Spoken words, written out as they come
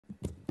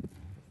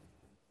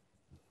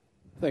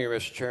Thank you,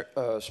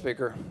 Mr.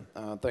 Speaker.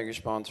 Thank you,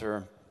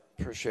 sponsor.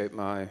 Appreciate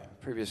my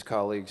previous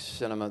colleagues'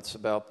 sentiments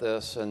about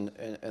this and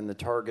the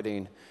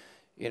targeting.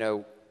 You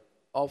know,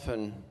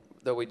 often,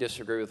 though we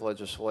disagree with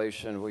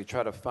legislation, we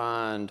try to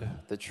find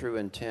the true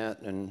intent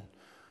and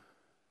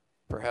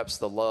perhaps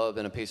the love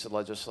in a piece of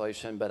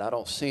legislation, but I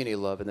don't see any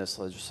love in this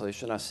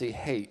legislation. I see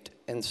hate.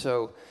 And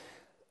so,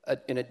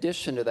 in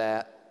addition to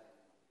that,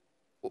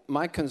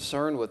 my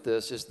concern with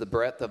this is the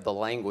breadth of the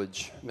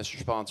language, Mr.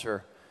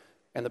 Sponsor.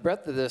 And the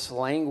breadth of this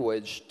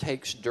language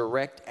takes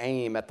direct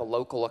aim at the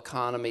local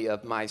economy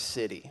of my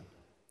city.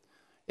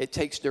 It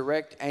takes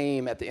direct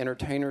aim at the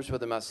entertainers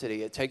within my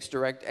city. It takes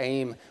direct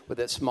aim with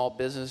its small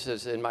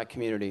businesses in my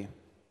community.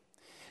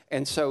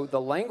 And so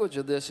the language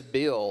of this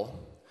bill,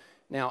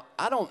 now,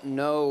 I don't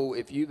know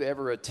if you've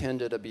ever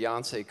attended a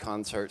Beyonce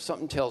concert.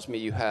 Something tells me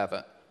you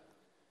haven't.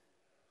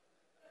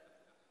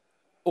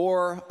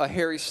 Or a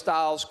Harry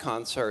Styles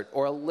concert,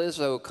 or a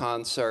Lizzo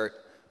concert,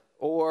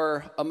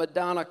 or a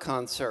Madonna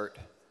concert.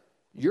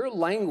 Your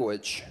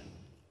language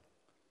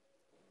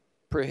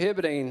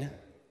prohibiting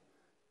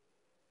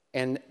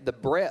and the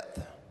breadth,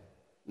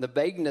 the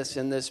vagueness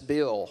in this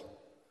bill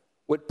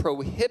would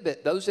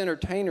prohibit those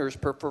entertainers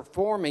from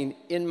performing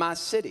in my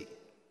city.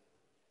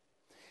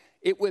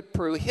 It would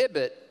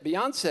prohibit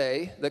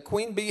Beyonce, the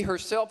Queen Bee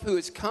herself, who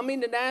is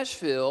coming to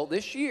Nashville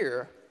this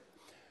year.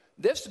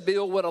 This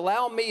bill would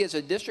allow me as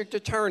a district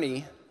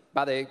attorney,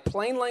 by the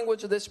plain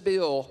language of this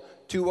bill,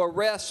 to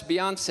arrest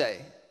Beyonce.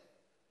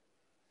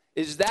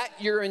 Is that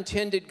your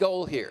intended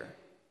goal here?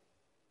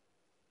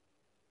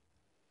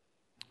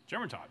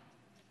 Chairman Todd.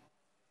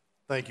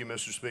 Thank you,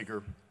 Mr.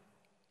 Speaker.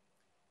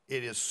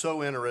 It is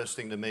so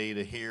interesting to me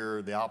to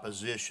hear the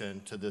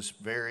opposition to this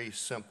very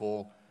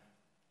simple,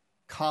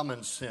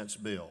 common sense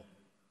bill.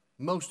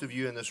 Most of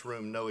you in this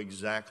room know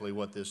exactly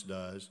what this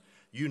does.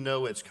 You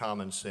know it's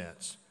common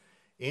sense.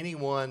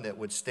 Anyone that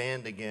would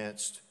stand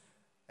against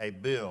a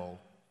bill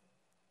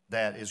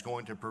that is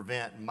going to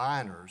prevent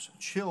minors,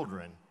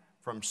 children,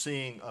 from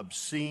seeing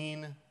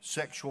obscene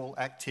sexual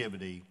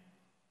activity,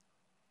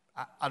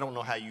 I don't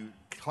know how you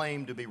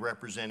claim to be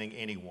representing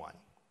anyone.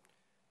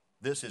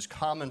 This is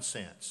common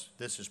sense.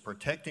 This is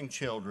protecting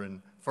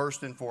children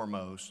first and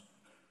foremost.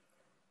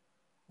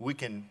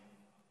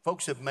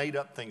 Folks have made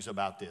up things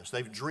about this.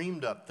 They've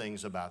dreamed up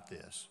things about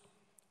this.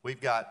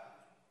 We've got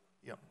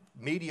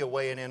media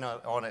weighing in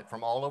on it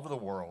from all over the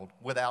world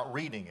without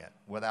reading it,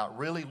 without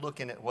really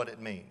looking at what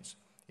it means.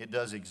 It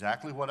does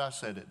exactly what I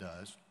said it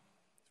does.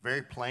 It's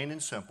very plain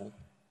and simple.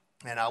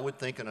 And I would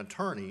think an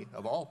attorney,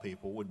 of all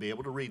people, would be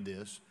able to read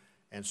this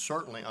and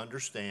certainly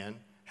understand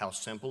how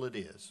simple it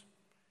is.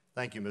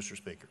 Thank you, Mr.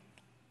 Speaker.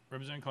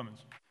 Representative Clemens.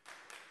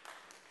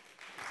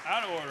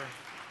 Out of order.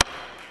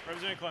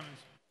 Representative Clemens.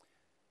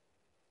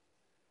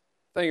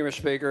 Thank you, Mr.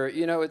 Speaker.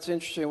 You know, it's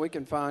interesting. We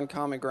can find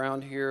common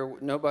ground here.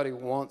 Nobody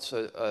wants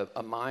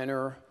a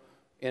minor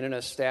in an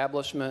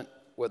establishment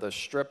with a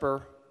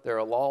stripper. There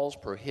are laws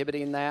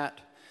prohibiting that.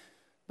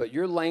 But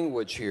your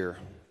language here,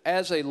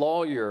 as a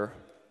lawyer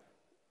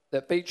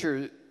that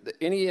features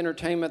any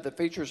entertainment that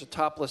features a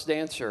topless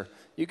dancer,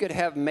 you could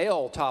have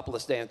male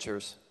topless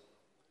dancers.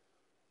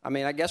 I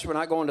mean, I guess we're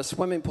not going to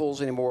swimming pools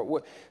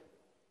anymore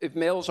if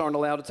males aren't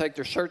allowed to take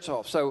their shirts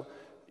off. So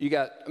you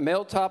got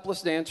male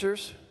topless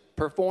dancers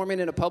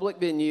performing in a public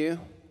venue,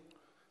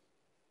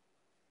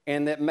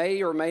 and that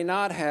may or may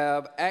not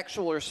have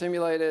actual or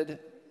simulated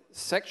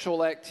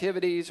sexual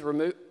activities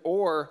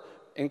or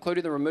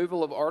including the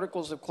removal of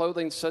articles of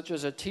clothing such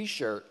as a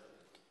T-shirt.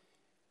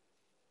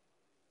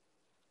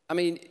 I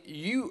mean,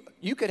 you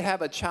could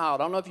have a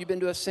child. I don't know if you've been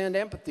to a Sand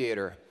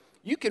Amphitheater.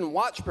 You can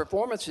watch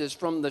performances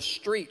from the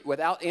street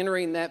without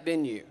entering that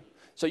venue.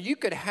 So you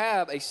could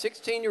have a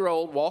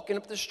 16-year-old walking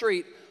up the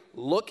street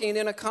looking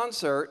in a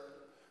concert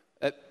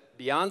at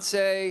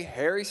Beyonce,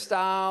 Harry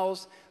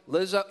Styles,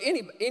 Lizzo,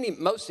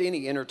 most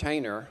any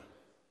entertainer,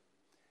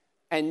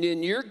 and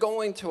then you're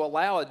going to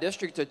allow a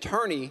district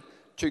attorney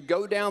to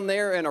go down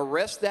there and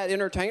arrest that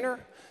entertainer?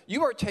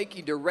 You are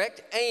taking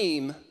direct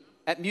aim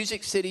at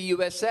Music City,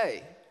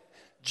 USA,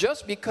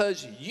 just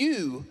because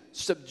you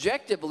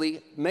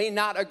subjectively may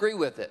not agree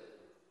with it.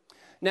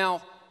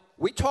 Now,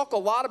 we talk a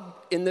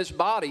lot in this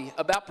body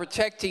about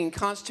protecting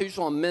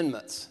constitutional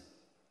amendments.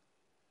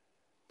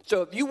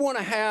 So if you want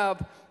to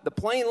have the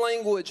plain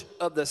language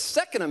of the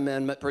Second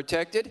Amendment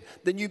protected,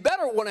 then you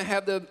better want to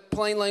have the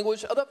plain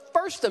language of the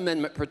First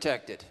Amendment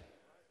protected.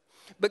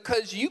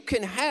 Because you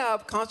can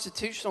have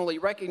constitutionally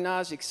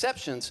recognized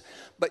exceptions,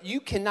 but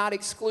you cannot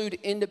exclude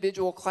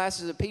individual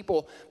classes of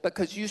people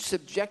because you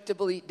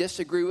subjectively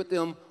disagree with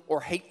them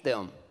or hate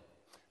them.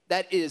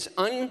 That is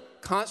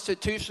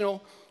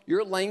unconstitutional.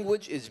 Your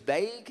language is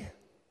vague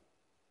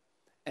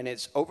and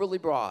it's overly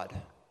broad.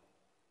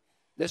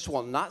 This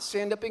will not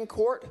stand up in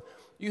court.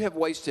 You have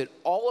wasted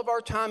all of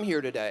our time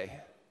here today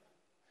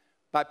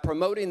by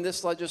promoting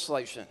this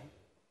legislation.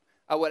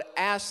 I would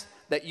ask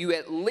that you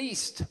at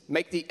least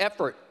make the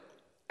effort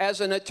as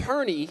an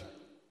attorney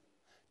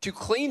to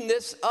clean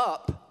this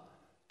up,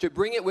 to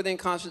bring it within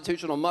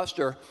constitutional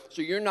muster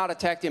so you're not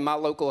attacking my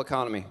local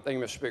economy. Thank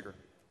you, Mr. Speaker.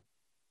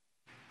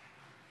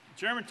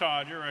 Chairman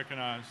Todd, you're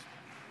recognized.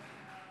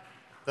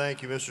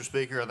 Thank you, Mr.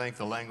 Speaker. I think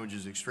the language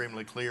is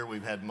extremely clear.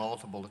 We've had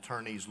multiple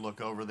attorneys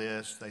look over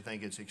this. They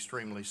think it's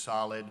extremely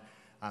solid.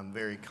 I'm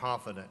very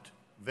confident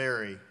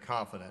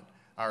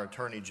our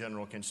Attorney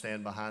General can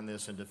stand behind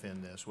this and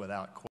defend this without question.